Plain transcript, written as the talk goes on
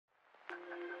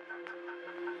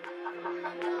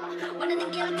Moving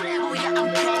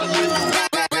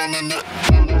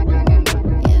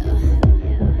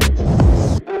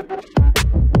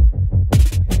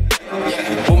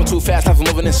too fast, life is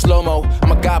moving in slow-mo.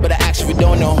 I'm a god, but I actually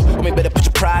don't know. Homie, better put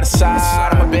your pride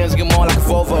aside. I'm a Benz, get more like a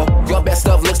Volvo. Your best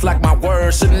stuff looks like my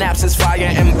words. Synapses,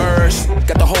 fire, and burst.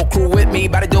 Got the whole crew with me,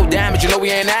 about to do damage. You know we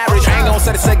ain't average. I ain't gonna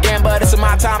say this again, but it's in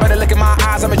my time. Better look in my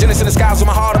eyes. I'm a genius in the skies with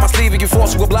my heart on my sleeve. You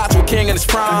force to oblige to a king in his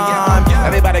prime.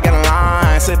 Everybody got a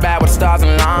line. Sit back with the stars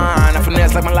in line. I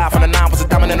finesse like my life on the nine. Was a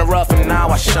diamond in the rough, and now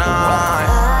I shine.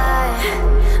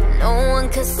 No one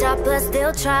could stop us,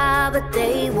 they'll try, but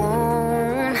they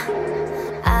won't.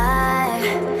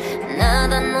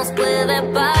 Nada nos puede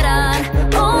parar.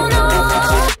 Oh no,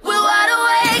 we're wide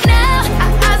awake now.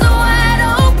 Our eyes are wide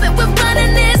open. We're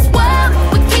running this world.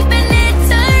 We're keeping it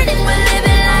turning. We're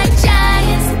living like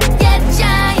giants. Yeah,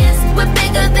 giants. We're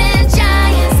bigger than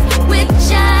giants. We're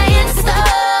giants.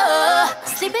 Oh,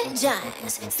 sleeping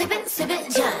giants. Sleeping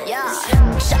giants.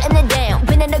 Yeah. Shutting it down.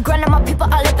 Been in the grind, and my people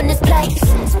all up in this place.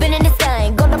 Spinning this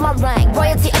thing, go to my rank.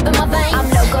 Royalty up in my veins. I'm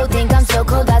loco, think I'm so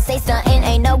cold. I say something,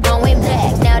 ain't no going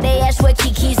back. Now they ask where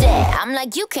Kiki's at. I'm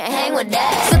like, you can't hang with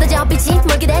that. 쏟아져 빛이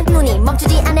멀게 된 눈이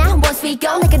멈추지 않아. Once we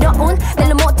go, 내게 더운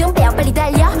멜로 모든 배워 빨리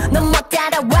달려. 넌 못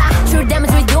따라와. True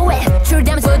damage we do it. True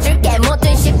damage 보여줄게.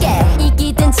 뭐든 쉽게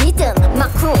이기든 지든. My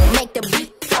crew make the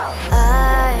beat go.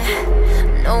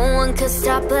 No one could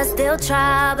stop us. They'll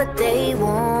try, but they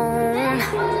won't.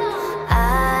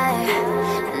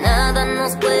 Nada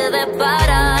nos puede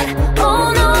parar.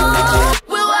 Oh no,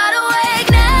 we're wide awake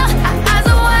now. Our eyes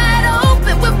are wide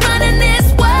open. We're running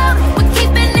this world. We're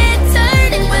keeping it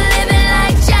turning. We're living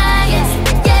like giants.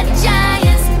 Yeah,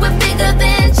 giants. We're bigger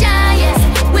than giants.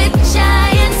 We're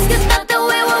giants. It's not the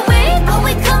way we're weak, but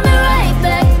we coming right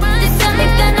back. This time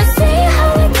they're gonna see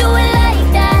how we do it like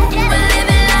that. We're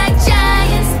living like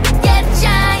giants. Yeah,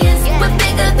 giants. We're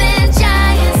bigger than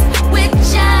giants. We're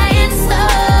giants.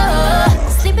 Oh,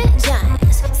 sleeping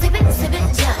giants. Sleeping giants.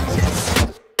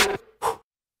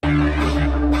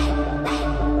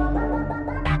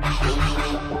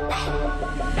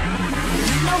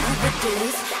 You know who it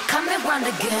is, coming round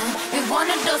again. We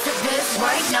wanna dose of this,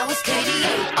 right now it's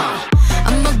KDA.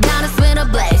 I'm a goddess with a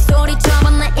blaze,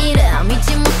 소리처럼 내 이름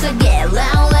잊지 못하게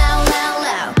loud, loud, loud,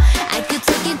 loud.